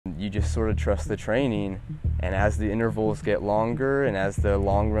you just sort of trust the training, and as the intervals get longer and as the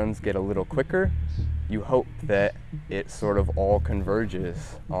long runs get a little quicker, you hope that it sort of all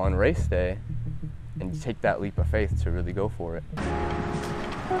converges on race day, and you take that leap of faith to really go for it.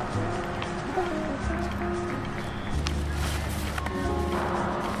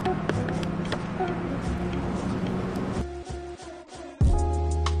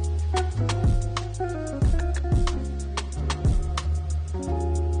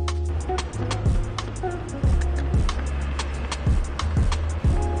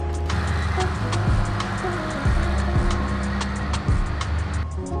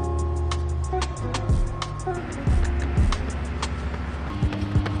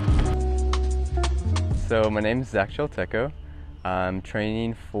 So my name is Jalteco. I'm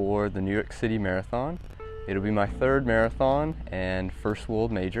training for the New York City Marathon. It'll be my third marathon and first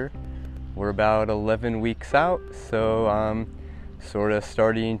world major. We're about 11 weeks out, so I'm sort of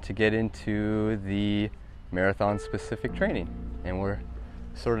starting to get into the marathon specific training, and we're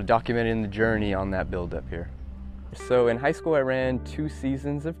sort of documenting the journey on that build up here. So in high school I ran 2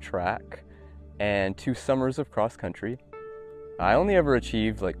 seasons of track and 2 summers of cross country. I only ever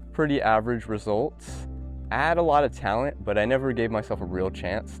achieved like pretty average results. I had a lot of talent, but I never gave myself a real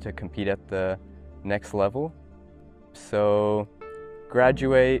chance to compete at the next level. So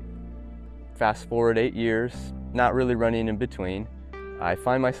graduate, fast forward 8 years, not really running in between. I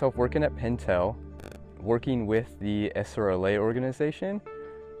find myself working at Pentel, working with the SRLA organization,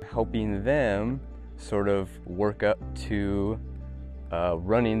 helping them sort of work up to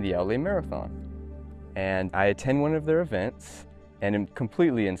running the LA Marathon. And I attend one of their events and am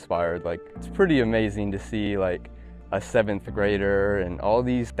completely inspired. Like, it's pretty amazing to see like a 7th grader and all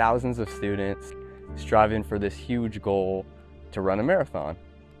these thousands of students striving for this huge goal to run a marathon.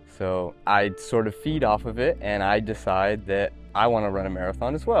 So I sort of feed off of it, and I decide that I want to run a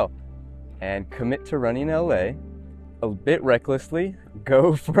marathon as well and commit to running LA a bit recklessly,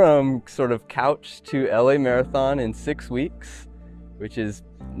 go from sort of couch to LA Marathon in 6 weeks, which is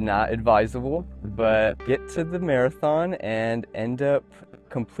not advisable, but get to the marathon and end up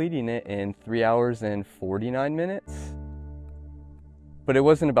completing it in 3 hours and 49 minutes. But it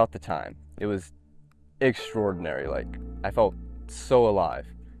wasn't about the time. It was extraordinary. Like, I felt so alive.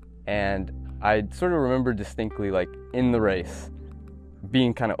 And I sort of remember distinctly, like, in the race,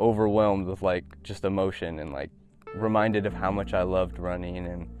 being kind of overwhelmed with like just emotion and like reminded of how much I loved running.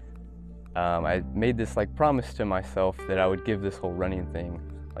 And I made this like promise to myself that I would give this whole running thing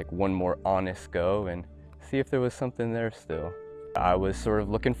like one more honest go and see if there was something there still. I was sort of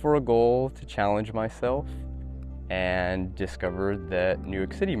looking for a goal to challenge myself and discovered that New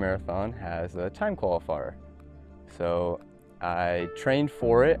York City Marathon has a time qualifier. So I trained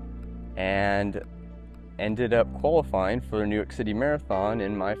for it and ended up qualifying for the New York City Marathon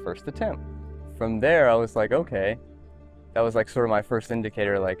in my first attempt. From there I was like, okay, that was like sort of my first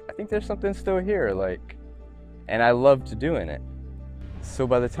indicator, like I think there's something still here, like, and I loved doing it. So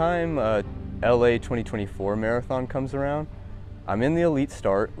by the time LA 2024 marathon comes around, I'm in the elite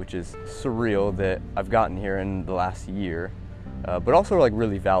start, which is surreal that I've gotten here in the last year, but also like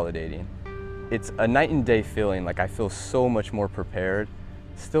really validating. It's a night and day feeling. Like, I feel so much more prepared,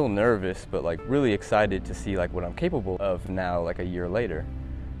 still nervous, but like really excited to see like what I'm capable of now, like a year later.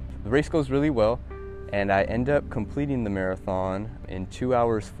 The race goes really well, and I end up completing the marathon in 2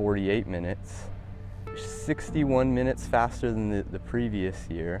 hours 48 minutes, 61 minutes faster than the previous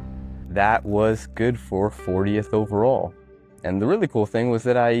year. That was good for 40th overall. And the really cool thing was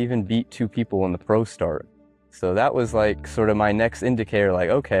that I even beat 2 people in the pro start. So that was like sort of my next indicator, like,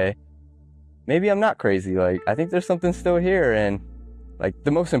 okay, maybe I'm not crazy. Like, I think there's something still here. And like,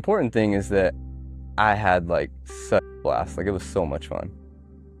 the most important thing is that I had like such a blast. Like, it was so much fun.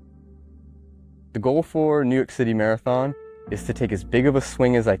 The goal for New York City Marathon is to take as big of a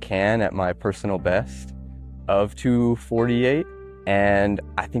swing as I can at my personal best of 2:48. And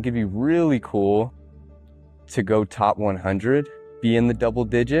I think it'd be really cool to go top 100, be in the double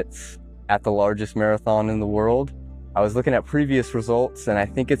digits at the largest marathon in the world. I was looking at previous results, and I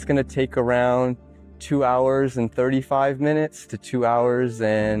think it's gonna take around 2 hours and 35 minutes to 2 hours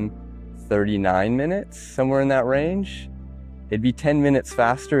and 39 minutes, somewhere in that range. It'd be 10 minutes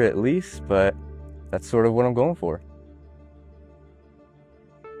faster at least, but that's sort of what I'm going for.